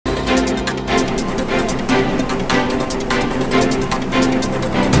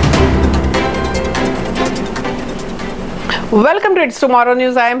Welcome to It's Tomorrow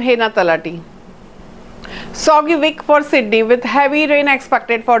News. I am Hena Talati. Soggy week for Sydney with heavy rain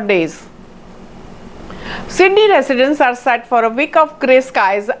expected for days. Sydney residents are set for a week of grey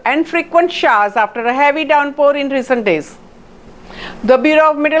skies and frequent showers after a heavy downpour in recent days. The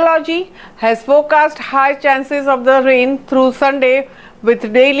Bureau of Meteorology has forecast high chances of the rain through Sunday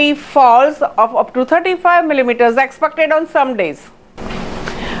with daily falls of up to 35 millimeters expected on some days.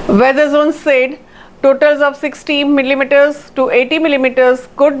 Weatherzone said totals of 60 millimeters to 80 millimeters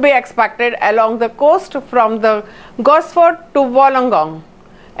could be expected along the coast from the Gosford to Wollongong.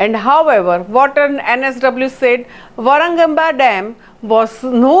 And however, Water NSW said Wollongong Dam was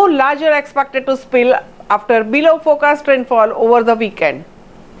no larger expected to spill after below forecast rainfall over the weekend.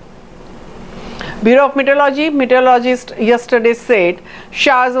 Bureau of Meteorology meteorologist yesterday said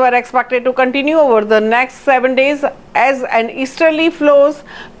showers were expected to continue over the next 7 days as an easterly flows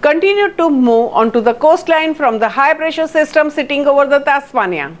continued to move onto the coastline from the high pressure system sitting over the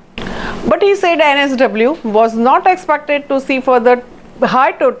Tasmania. But he said NSW was not expected to see further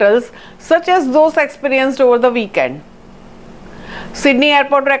high totals such as those experienced over the weekend. Sydney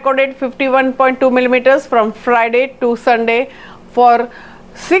Airport recorded 51.2 millimeters from Friday to Sunday for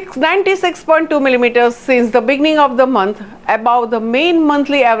 96.2 millimeters since the beginning of the month, above the main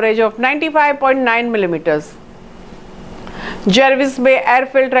monthly average of 95.9 millimeters. Jervis Bay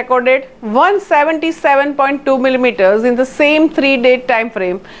Airfield recorded 177.2 millimeters in the same 3-day time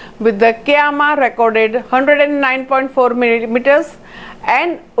frame, with the Kiama recorded 109.4 millimeters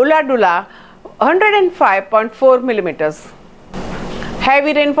and Ulladulla 105.4 millimeters.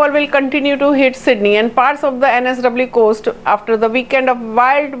 Heavy rainfall will continue to hit Sydney and parts of the NSW coast after the weekend of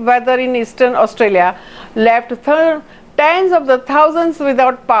wild weather in eastern Australia left tens of thousands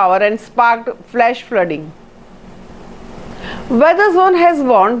without power and sparked flash flooding. Weatherzone has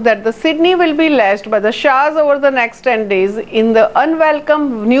warned that the Sydney will be lashed by the showers over the next 10 days in the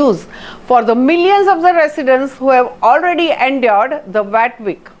unwelcome news for the millions of the residents who have already endured the wet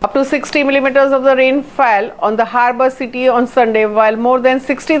week. Up to 60 millimeters of the rain fell on the harbour city on Sunday, while more than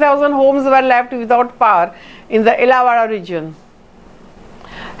 60,000 homes were left without power in the Illawarra region.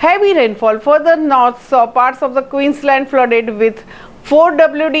 Heavy rainfall further north saw parts of the Queensland flooded, with 4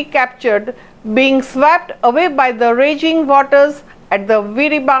 WD captured, being swept away by the raging waters at the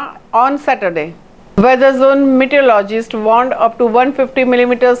Wirribah on Saturday. Weatherzone meteorologists warned up to 150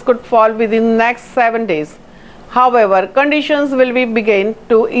 millimeters could fall within the next 7 days. However, conditions will begin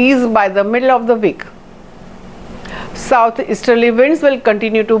to ease by the middle of the week. Southeasterly winds will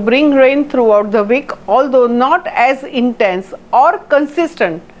continue to bring rain throughout the week, although not as intense or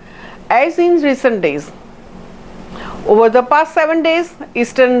consistent as in recent days. Over the past 7 days,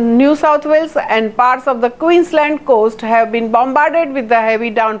 eastern New South Wales and parts of the Queensland coast have been bombarded with the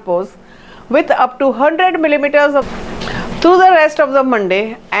heavy downpours, with up to 100 millimeters through the rest of the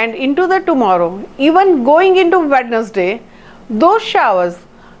Monday and into the tomorrow. Even going into Wednesday, those showers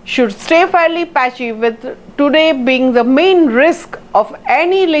should stay fairly patchy, with today being the main risk of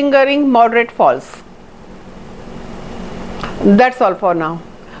any lingering moderate falls. That's all for now.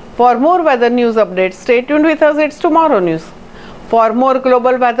 For more weather news updates, stay tuned with us. It's Tomorrow News. For more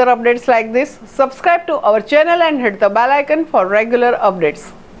global weather updates like this, subscribe to our channel and hit the bell icon for regular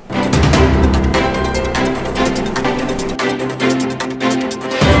updates.